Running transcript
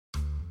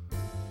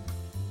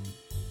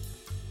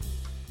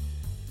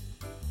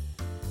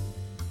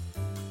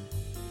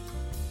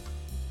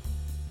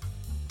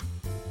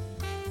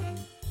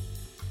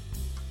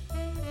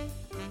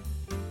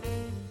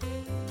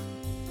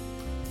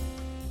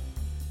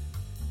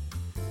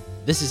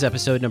This is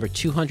episode number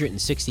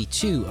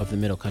 262 of the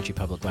Middle Country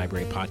Public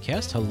Library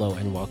podcast. Hello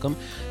and welcome.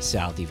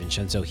 Sal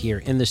DiVincenzo here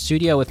in the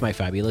studio with my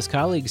fabulous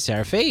colleagues,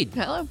 Sarah Fade.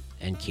 Hello.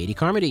 And Katie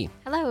Carmody.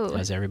 Hello.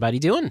 How's everybody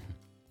doing?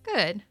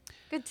 Good.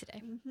 Good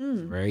today.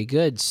 Mm-hmm. Very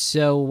good.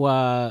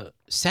 So,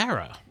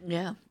 Sarah,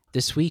 Yeah.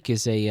 this week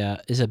is a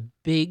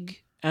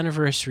big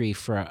anniversary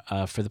for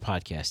the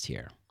podcast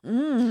here.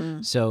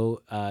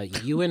 So,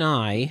 you and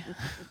I,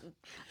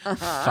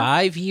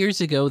 5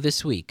 years ago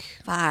this week,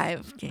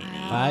 5, Katie.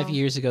 5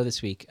 years ago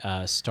this week,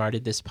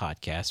 started this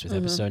podcast with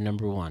episode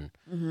number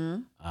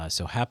 1.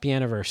 So happy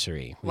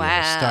anniversary. We are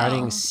Wow.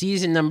 starting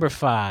season number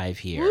 5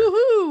 here.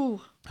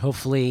 Woohoo!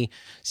 Hopefully,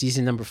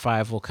 season number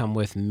 5 will come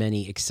with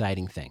many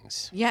exciting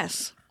things.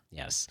 Yes.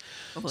 Yes.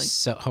 Hopefully.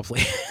 So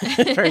hopefully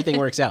everything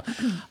works out.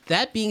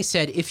 That being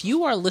said, if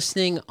you are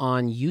listening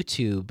on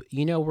YouTube,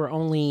 you know we're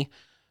only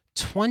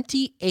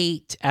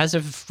 28, as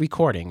of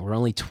recording, we're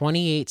only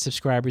 28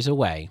 subscribers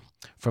away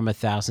from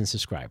 1,000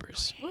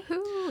 subscribers.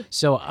 Woohoo.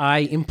 So I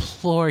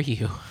implore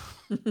you,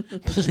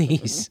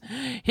 please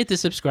hit the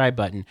subscribe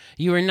button.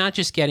 You are not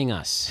just getting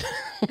us.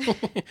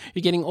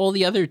 You're getting all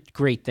the other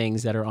great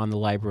things that are on the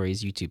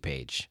library's YouTube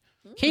page.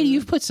 Katie,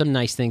 you've put some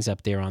nice things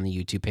up there on the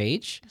YouTube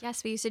page.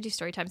 Yes, we used to do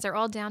story times. They're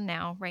all down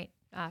now, right?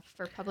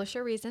 For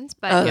publisher reasons. Oh,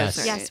 But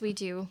Yes. yes, we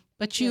do.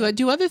 But you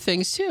do other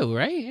things too,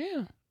 right?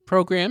 Yeah.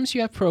 Programs.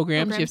 You have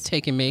programs. You have Programs.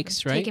 Take and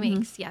Makes, right? Take and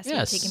makes. Yes, we have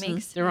Yes. take and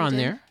makes. They're We on did.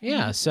 there.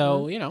 Yeah.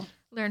 So,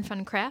 Learn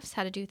fun crafts,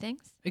 how to do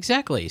things.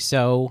 exactly.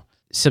 So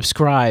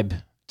subscribe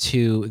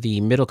to the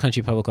Middle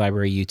Country Public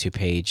Library YouTube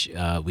page.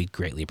 We'd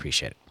greatly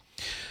appreciate it.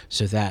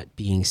 So that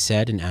being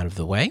said and out of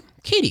the way,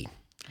 Katie,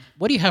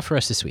 what do you have for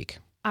us this week?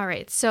 All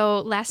right. So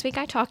last week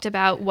I talked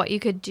about what you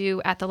could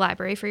do at the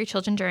library for your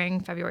children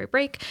during February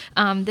break.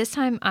 This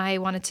time I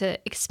wanted to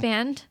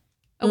expand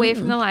away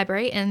from the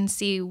library and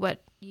see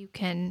what you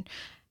can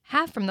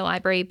have from the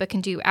library but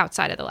can do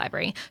outside of the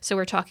library. So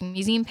we're talking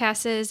museum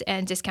passes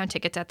and discount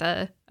tickets at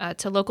the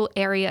to local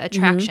area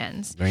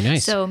attractions. Very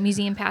nice. So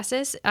museum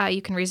passes,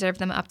 you can reserve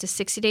them up to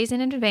 60 days in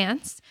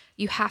advance.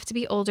 You have to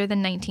be older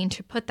than 19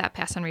 to put that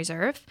pass on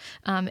reserve,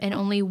 and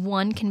only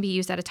one can be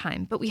used at a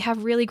time. But we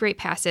have really great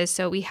passes.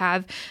 So we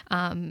have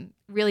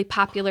really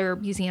popular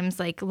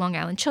museums like Long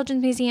Island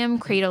Children's Museum,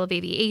 Cradle of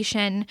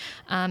Aviation,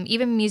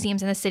 even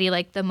museums in the city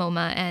like the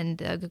MoMA and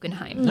the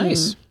Guggenheim.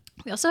 Nice.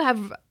 We also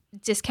have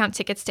discount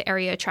tickets to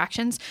area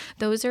attractions.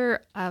 Those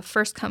are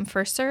first come,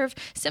 first serve.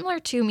 Similar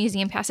to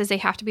museum passes, they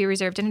have to be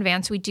reserved in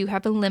advance. We do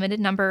have a limited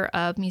number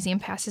of museum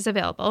passes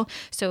available.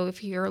 So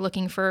if you're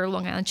looking for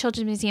Long Island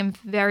Children's Museum,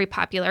 very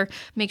popular,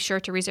 make sure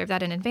to reserve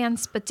that in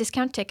advance. But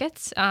discount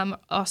tickets,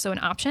 also an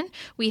option.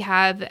 We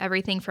have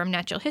everything from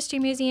Natural History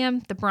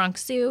Museum, the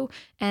Bronx Zoo,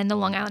 and the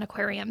Long Island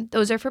Aquarium.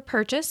 Those are for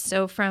purchase.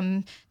 So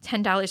from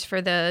 $10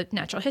 for the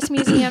Natural History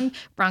Museum,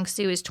 Bronx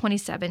Zoo is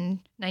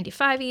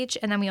 $27.95 each,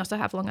 and then we also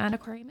have Long Island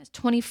Aquarium is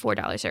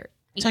 $24 each.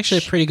 It's actually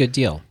a pretty good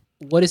deal.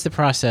 What is the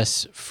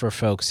process for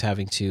folks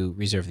having to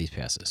reserve these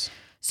passes?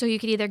 So you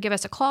could either give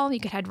us a call, you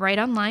could head right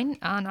online.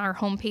 On our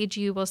homepage,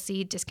 you will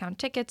see discount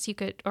tickets. You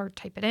could, or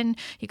type it in.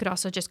 You could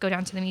also just go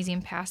down to the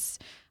museum pass.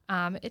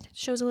 It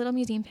shows a little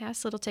museum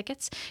pass, little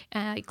tickets.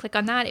 You click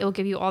on that. It will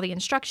give you all the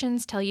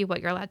instructions, tell you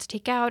what you're allowed to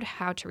take out,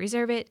 how to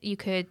reserve it. You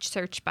could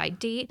search by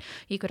date.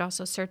 You could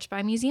also search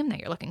by museum that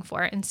you're looking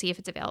for and see if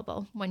it's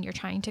available when you're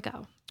trying to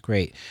go.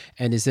 Great.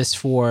 And is this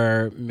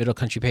for Middle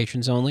Country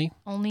patrons only?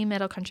 Only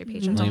Middle Country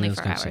patrons, only Middle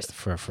for Country- hours.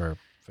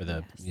 For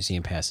the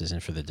museum passes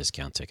and for the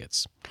discount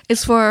tickets.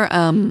 It's for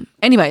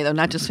anybody, though,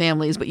 not just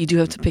families, but you do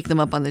have to pick them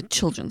up on the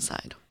children's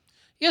side.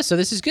 Yeah, so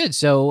this is good.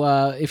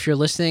 So if you're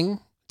listening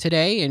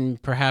today,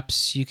 and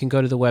perhaps you can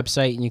go to the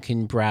website and you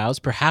can browse.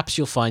 Perhaps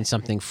you'll find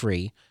something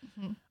free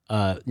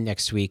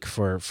next week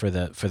for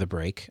the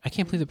break. I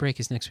can't believe the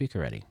break is next week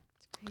already.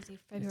 Crazy.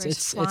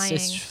 February's flying.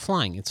 It's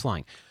flying. It's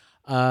flying.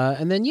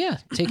 And then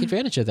take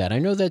advantage of that. I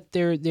know that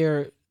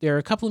there are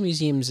a couple of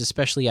museums,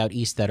 especially out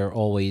east, that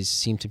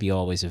seem to be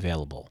always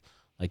available.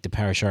 Like the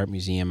Parish Art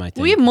Museum, I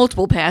think. We have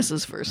multiple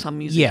passes for some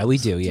museums. Yeah, we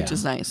do, yeah. Which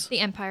is nice. The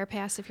Empire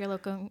Pass, if you're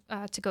looking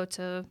to go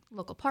to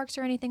local parks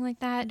or anything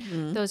like that,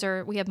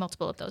 we have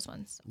multiple of those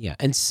ones. Yeah,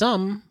 and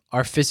some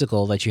are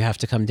physical that you have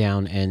to come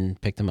down and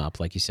pick them up,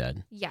 like you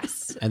said.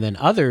 Yes. And then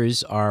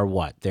others are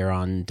what? They're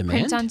on demand?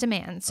 Print on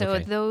demand. So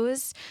Okay.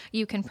 those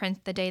you can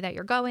print the day that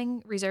you're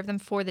going, reserve them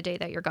for the day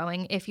that you're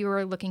going. If you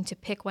are looking to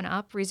pick one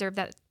up, reserve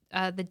that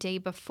the day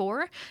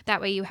before.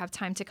 That way you have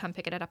time to come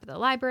pick it up at the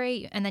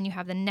library, and then you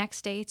have the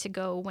next day to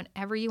go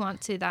whenever you want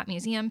to that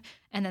museum,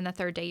 and then the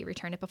third day you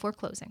return it before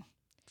closing.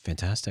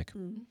 Fantastic.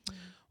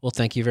 Well,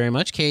 thank you very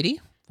much, Katie.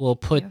 We'll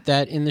put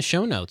that in the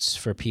show notes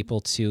for people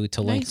to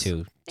link Nice.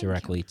 to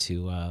directly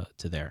to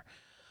there.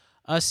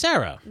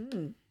 Sarah,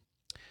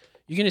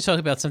 you're going to talk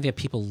about something that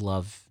people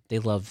love. They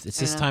love. It's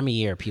this know. time of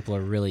year. People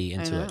are really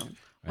into know. it.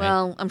 Right?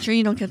 Well, I'm sure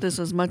you don't get this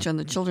as much on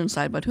the children's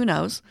side, but who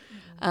knows?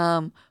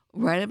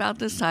 Right about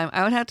this time,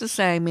 I would have to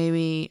say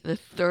maybe the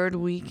third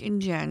week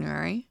in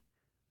January,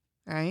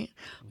 right?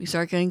 We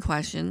start getting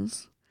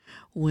questions.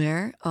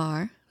 Where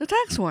are the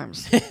tax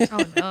forms?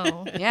 Oh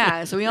no.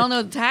 Yeah, so we all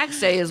know tax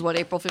day is what,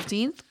 April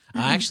 15th?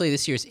 Actually,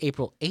 this year is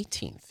April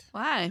 18th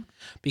Why?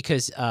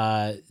 because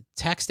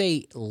tax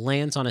day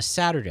lands on a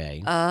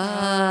Saturday,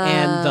 Oh.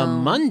 and the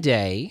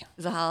Monday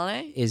Is it a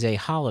holiday? is a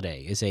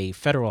holiday, is a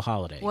federal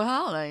holiday. What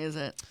holiday is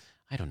it?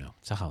 I don't know.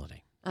 It's a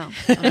holiday. Oh,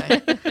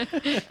 okay.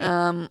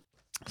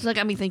 So that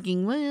got me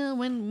thinking, well,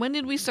 when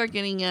did we start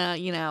getting,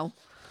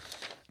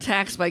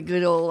 taxed by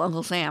good old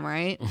Uncle Sam,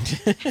 right?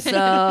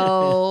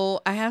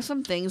 So I have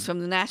some things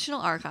from the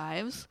National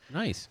Archives,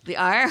 Nice. the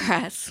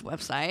IRS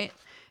website,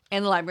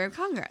 and the Library of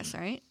Congress,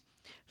 right?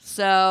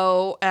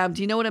 So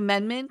do you know what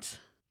amendment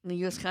in the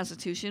U.S.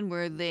 Constitution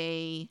where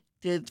they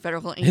did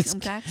federal income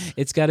tax?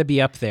 It's got to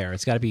be up there.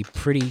 It's got to be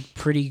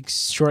pretty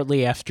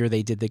shortly after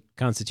they did the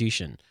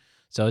Constitution.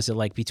 So is it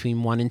like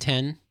between 1 and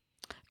 10?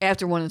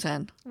 After 1 and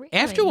 10. Really?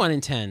 After 1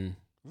 and 10.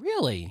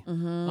 Really?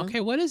 Mm-hmm. Okay,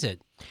 what is it?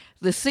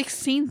 The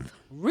 16th.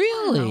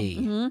 Really?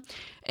 Mm-hmm.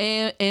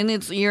 And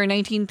it's year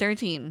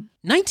 1913.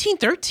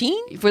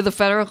 1913? For the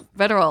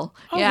federal.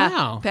 Oh, yeah.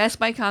 wow. Passed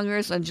by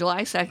Congress on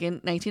July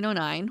 2nd,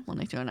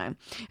 1909,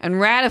 and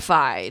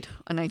ratified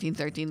on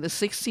 1913. The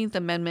 16th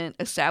Amendment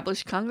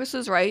established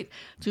Congress's right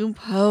to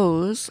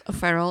impose a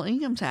federal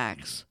income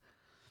tax.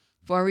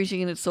 Far-reaching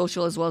in its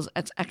social as well as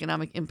its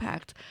economic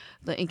impact,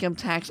 the income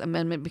tax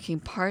amendment became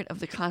part of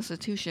the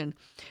Constitution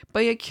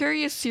by a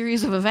curious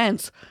series of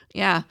events,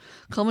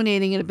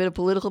 culminating in a bit of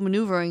political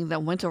maneuvering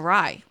that went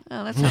awry.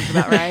 Oh, that sounds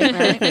about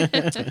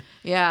right?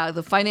 Yeah,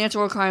 the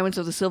financial requirements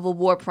of the Civil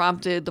War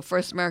prompted the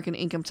first American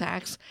income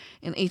tax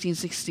in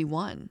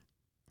 1861.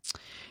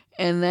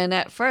 And then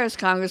at first,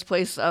 Congress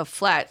placed a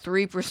flat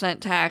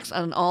 3% tax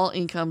on all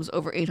incomes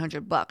over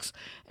 $800,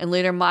 and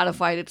later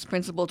modified its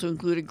principle to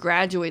include a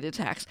graduated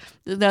tax.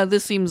 Now,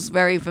 this seems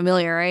very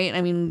familiar, right?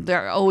 I mean,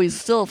 they're always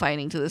still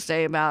fighting to this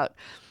day about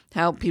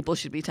how people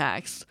should be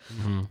taxed.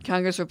 Mm-hmm.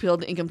 Congress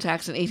repealed the income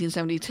tax in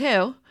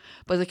 1872,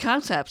 but the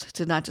concept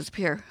did not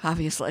disappear,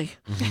 obviously.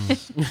 I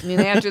mean,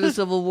 after the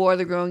Civil War,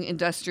 the growing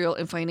industrial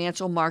and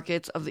financial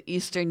markets of the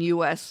eastern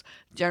U.S.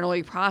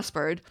 generally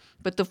prospered,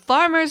 but the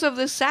farmers of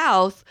the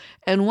South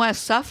and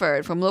West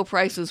suffered from low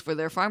prices for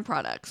their farm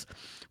products.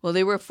 Well,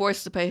 they were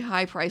forced to pay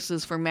high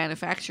prices for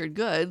manufactured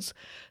goods.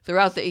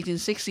 Throughout the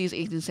 1860s,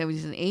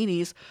 1870s, and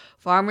 80s,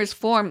 farmers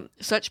formed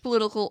such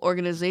political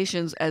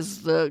organizations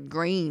as the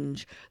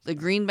Grange, the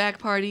Greenback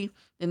Party,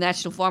 the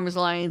National Farmers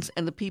Alliance,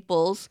 and the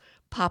People's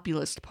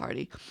Populist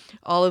Party.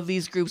 All of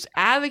these groups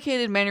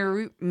advocated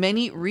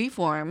many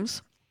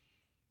reforms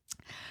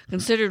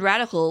considered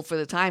radical for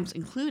the times,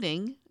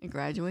 including a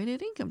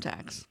graduated income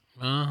tax.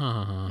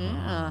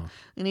 Yeah.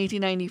 In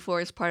 1894,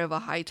 as part of a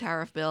high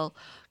tariff bill,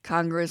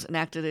 Congress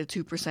enacted a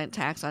 2%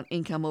 tax on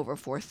income over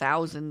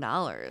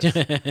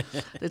 $4,000.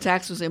 The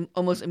tax was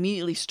almost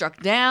immediately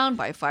struck down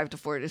by a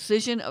 5-4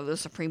 decision of the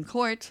Supreme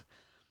Court,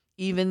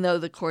 even though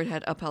the court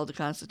had upheld the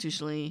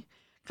constitutionality,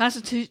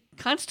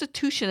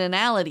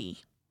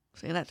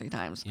 say that 3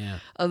 times,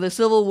 of the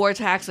Civil War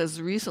tax as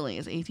recently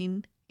as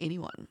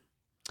 1881.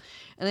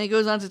 And then it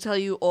goes on to tell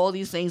you all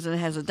these things, and it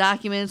has the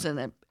documents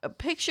and a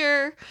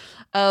picture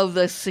of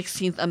the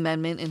 16th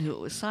Amendment and who it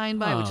was signed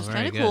by, which is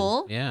kind of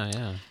cool.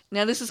 Yeah.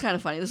 Now, this is kind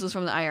of funny. This is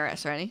from the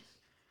IRS. Ready?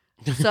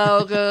 So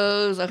it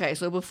goes, okay,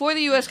 so before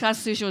the U.S.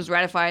 Constitution was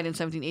ratified in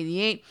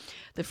 1788,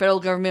 the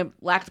federal government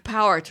lacked the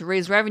power to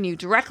raise revenue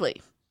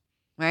directly.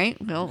 Right?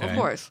 Well, Okay. of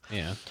course.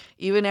 Yeah.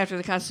 Even after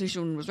the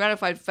Constitution was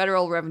ratified,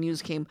 federal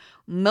revenues came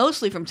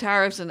mostly from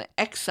tariffs and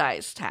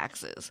excise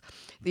taxes.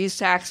 These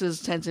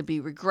taxes tend to be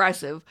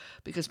regressive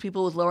because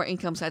people with lower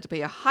incomes had to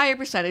pay a higher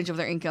percentage of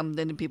their income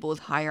than people with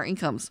higher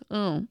incomes.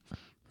 Oh,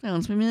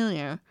 sounds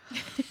familiar.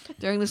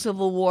 During the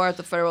Civil War,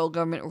 the federal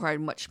government required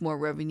much more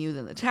revenue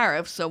than the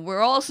tariffs. So we're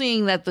all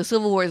seeing that the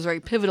Civil War is very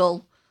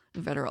pivotal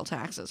in federal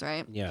taxes,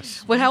 right?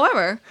 Yes. But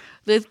however,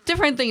 the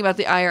different thing about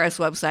the IRS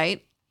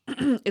website,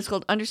 it's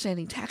called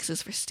Understanding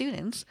Taxes for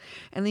Students,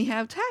 and they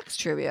have tax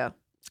trivia.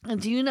 And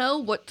do you know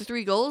what the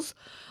 3 goals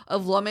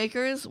of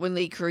lawmakers when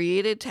they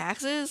created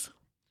taxes?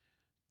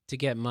 To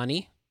get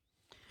money?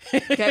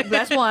 Okay,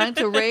 that's one,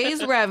 to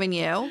raise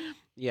revenue.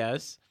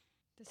 Yes.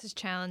 This is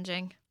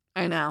challenging.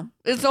 I know.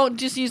 It's all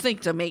just you think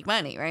to make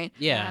money, right?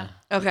 Yeah.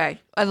 Okay.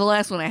 And the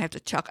last one I have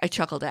to I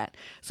chuckled at.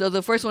 So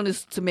the first one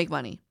is to make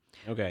money.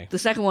 Okay. The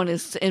second one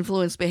is to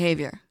influence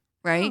behavior,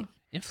 right?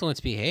 Influence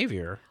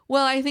behavior.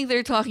 Well, I think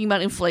they're talking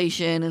about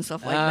inflation and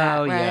stuff like that,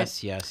 Oh,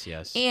 right?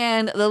 yes.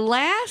 And the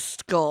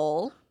last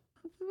goal,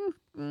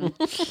 when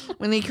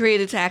they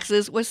created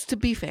taxes, was to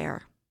be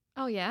fair.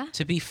 Oh, yeah?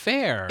 To be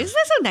fair. Isn't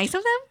that so nice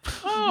of them?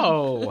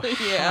 Oh,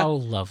 Yeah. how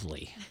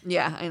lovely.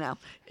 Yeah, I know.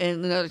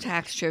 And another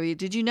tax trivia.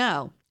 Did you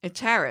know a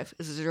tariff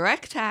is a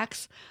direct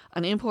tax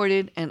on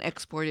imported and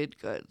exported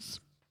goods?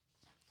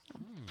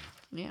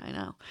 Yeah, I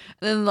know.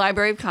 And then the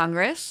Library of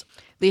Congress,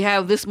 they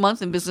have this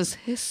month in business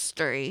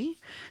history.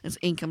 It's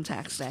Income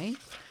Tax Day.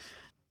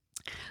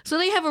 So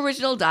they have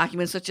original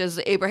documents such as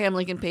the Abraham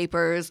Lincoln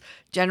Papers,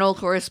 general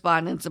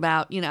correspondence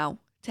about,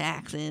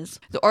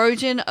 taxes. The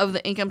origin of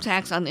the income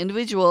tax on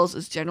individuals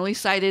is generally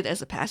cited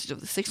as a passage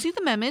of the 16th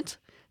Amendment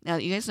Now,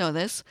 you guys know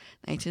this,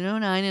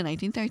 1909 and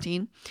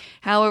 1913.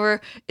 However,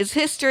 its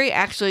history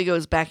actually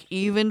goes back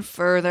even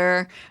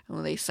further.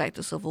 When they cite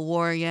the Civil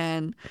War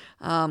again.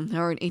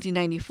 However, in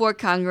 1894,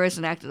 Congress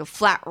enacted a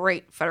flat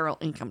rate federal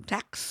income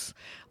tax,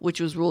 which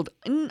was ruled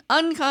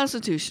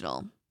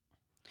unconstitutional.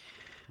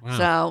 Wow.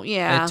 So,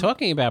 yeah. They're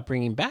talking about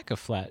bringing back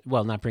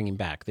not bringing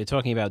back. They're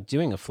talking about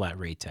doing a flat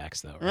rate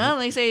tax, though, right? Well,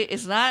 they say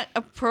it's not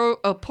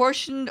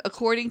apportioned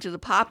according to the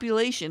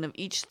population of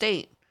each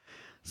state.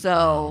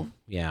 So,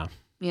 Yeah.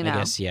 you know. I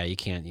guess, yeah, you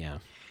can't,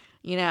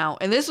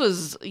 And this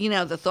was,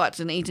 the thoughts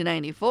in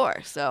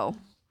 1894. So,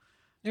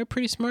 They were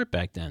pretty smart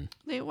back then.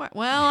 they were,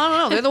 well, I don't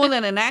know. They're the one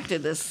that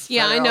enacted this.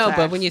 Yeah, I federal know, tax.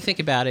 but when you think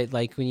about it,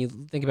 like when you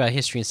think about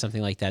history and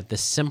something like that, the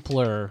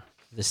simpler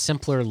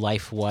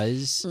life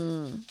was,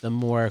 the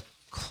more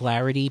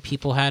clarity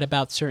people had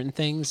about certain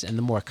things, and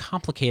the more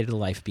complicated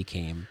life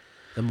became,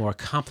 the more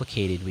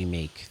complicated we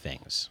make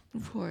things,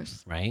 Of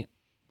course. right?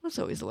 That's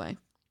always the way.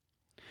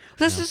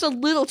 That's just a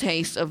little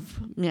taste of,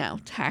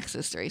 tax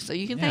history. So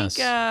you can Yes.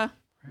 thank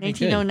Very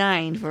good.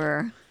 1909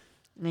 for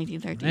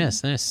 1913.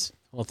 Yes, nice.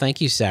 Well,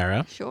 thank you,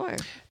 Sarah. Sure.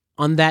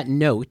 On that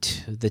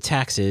note, the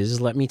taxes,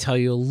 let me tell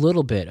you a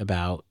little bit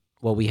about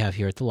what we have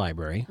here at the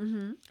library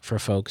for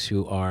folks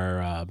who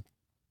are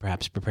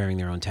perhaps preparing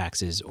their own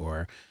taxes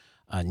or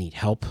need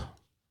help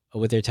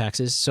with their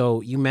taxes.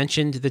 So you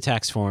mentioned the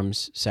tax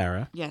forms,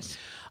 Sarah. Yes.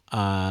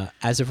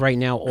 As of right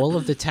now, all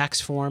of the tax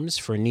forms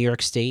for New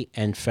York State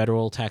and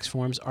federal tax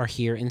forms are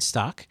here in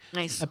stock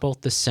Nice. at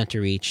both the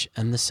Center Reach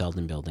and the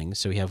Selden buildings.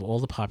 So we have all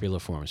the popular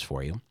forms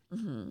for you.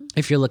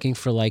 If you're looking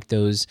for like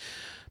those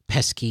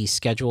pesky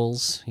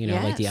schedules,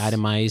 like the Yes.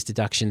 itemized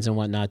deductions and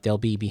whatnot, they'll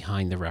be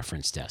behind the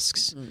reference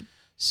desks.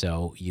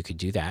 So you could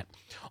do that.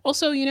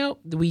 Also,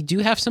 we do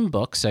have some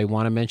books. I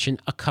want to mention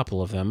a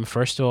couple of them.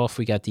 First off,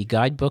 we got the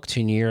Guidebook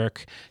to New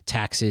York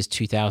Taxes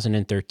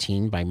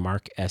 2013 by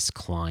Mark S.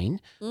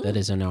 Klein. That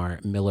is in our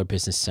Miller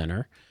Business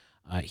Center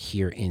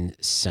here in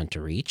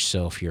Center Reach.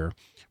 So if you're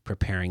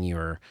preparing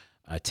your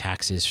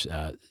taxes,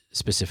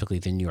 specifically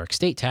the New York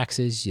State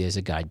taxes, there's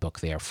a guidebook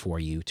there for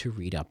you to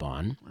read up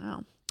on.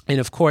 Wow. And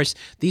of course,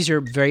 these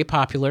are very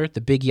popular.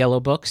 The big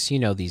yellow books,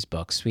 these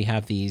books. We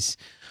have these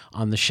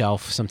on the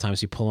shelf.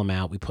 Sometimes we pull them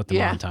out. We put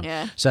them on time.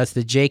 Yeah. So that's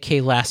the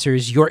J.K.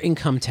 Lasser's Your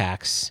Income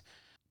Tax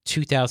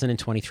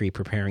 2023,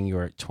 preparing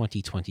your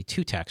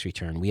 2022 tax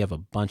return. We have a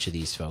bunch of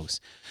these, folks.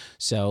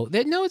 So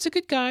it's a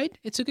good guide.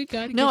 It's a good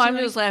guide. It No, gives you I'm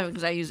an just laughing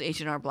because I use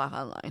H&R Block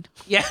online.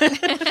 Yeah.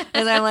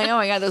 And I'm like, oh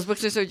my God, those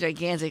books are so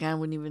gigantic. I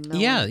wouldn't even know.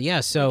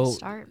 Yeah. So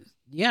Start.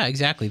 yeah,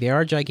 exactly. They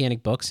are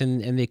gigantic books,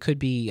 and they could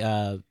be.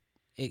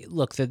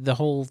 Look, the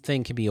whole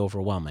thing can be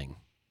overwhelming,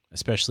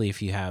 especially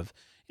if you have,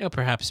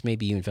 perhaps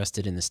maybe you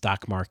invested in the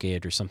stock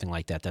market or something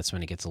like that. That's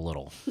when it gets a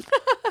little.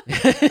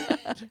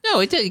 No,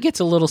 it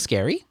gets a little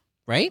scary,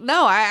 right?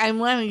 No,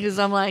 I'm laughing because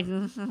I'm like,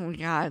 oh my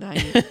God, I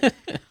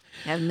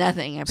have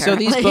nothing So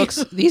apparently.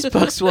 these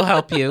books will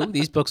help you.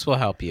 These books will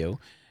help you.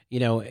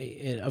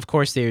 Of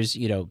course, there's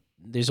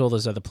all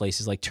those other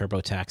places like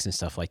TurboTax and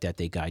stuff like that.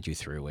 They guide you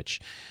through, which,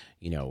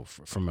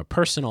 from a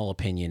personal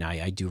opinion,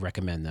 I do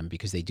recommend them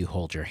because they do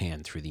hold your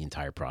hand through the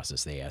entire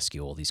process. They ask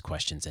you all these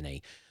questions in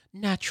a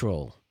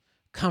natural,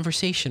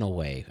 conversational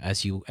way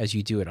as you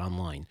do it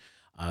online.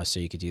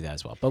 So you could do that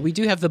as well. But we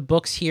do have the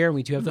books here, and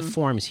we do have the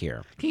forms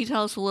here. Can you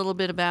tell us a little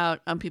bit about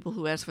people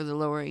who ask for the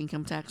lower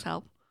income tax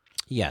help?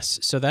 Yes.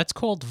 So that's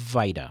called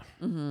VITA.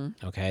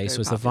 Okay. So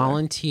it's the popular.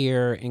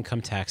 Volunteer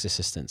Income Tax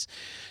Assistance.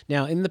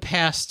 Now, in the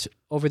past,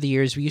 over the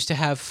years, we used to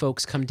have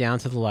folks come down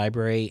to the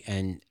library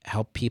and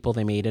help people.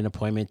 They made an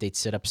appointment. They'd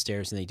sit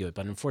upstairs and they do it.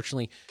 But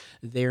unfortunately,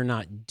 they're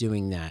not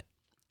doing that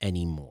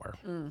anymore.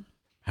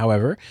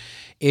 However,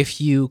 if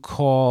you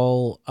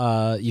go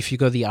to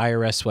the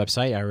IRS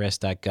website,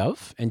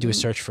 irs.gov, and do a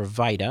search for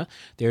VITA,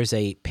 there's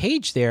a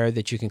page there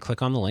that you can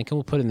click on the link, and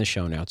we'll put in the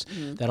show notes,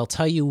 that'll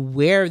tell you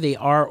where they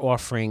are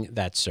offering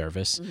that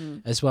service,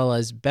 as well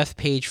as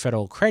Bethpage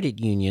Federal Credit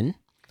Union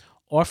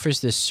offers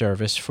this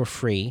service for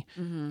free.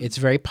 It's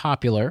very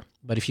popular,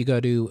 but if you go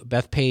to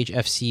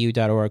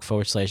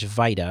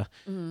bethpagefcu.org/VITA,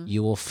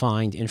 you will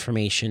find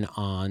information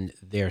on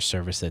their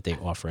service that they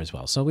offer as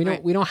well. So we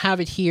don't have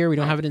it here. We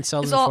don't have it in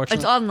Selden, It's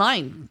unfortunately.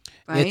 online,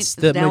 right? It's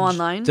now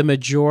online. The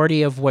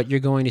majority of what you're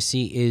going to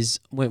see is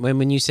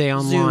when you say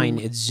online,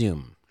 Zoom. it's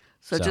Zoom.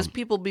 so just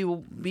people be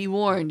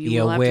warned. You Be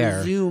will aware.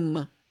 have to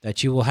zoom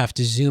That you will have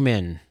to zoom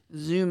in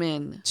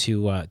in.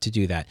 to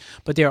do that.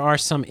 But there are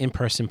some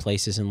in-person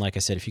places, and like I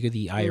said, if you go to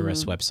the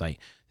IRS website,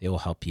 they will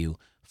help you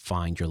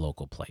find your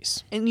local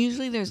place. And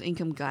usually there's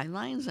income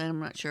guidelines. And I'm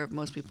not sure if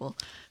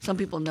some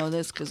people know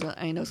this because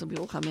I know some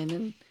people come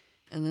in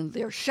and then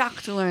they're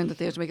shocked to learn that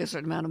they have to make a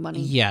certain amount of money.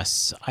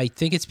 Yes, I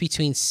think it's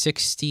between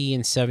 60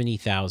 and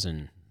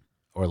 70,000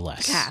 or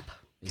less.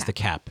 It's the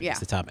cap. Yeah. It's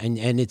the top, and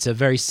it's a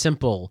very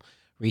simple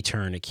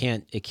return. It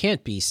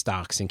can't be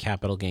stocks and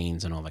capital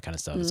gains and all that kind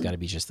of stuff. It's got to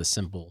be just the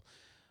simple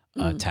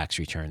tax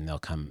return.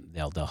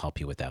 They'll help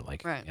you with that.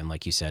 Right. And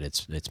like you said,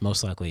 it's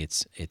most likely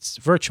it's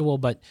virtual,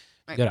 but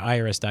you go to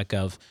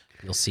irs.gov,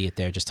 you'll see it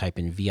there. Just type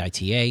in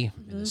VITA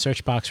in the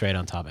search box right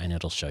on top, and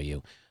it'll show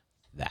you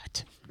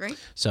that. Great.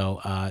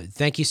 So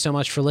thank you so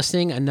much for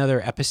listening.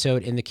 Another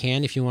episode in the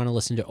can. If you want to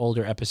listen to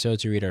older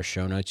episodes or read our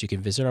show notes, you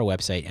can visit our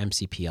website,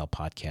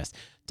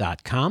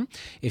 mcplpodcast.com.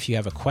 If you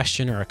have a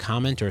question or a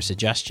comment or a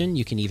suggestion,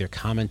 you can either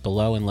comment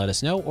below and let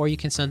us know, or you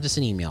can send us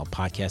an email,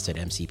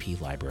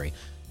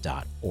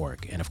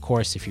 podcast@mcplibrary.org. And of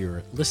course, if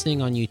you're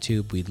listening on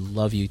YouTube, we'd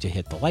love you to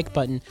hit the like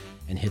button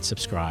and hit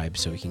subscribe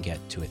so we can get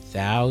to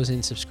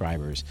 1,000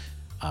 subscribers.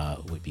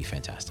 Would be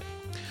fantastic.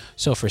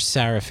 So for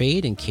Sarah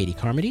Fade and Katie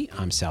Carmody,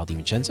 I'm Sal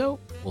DiVincenzo.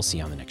 We'll see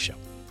you on the next show.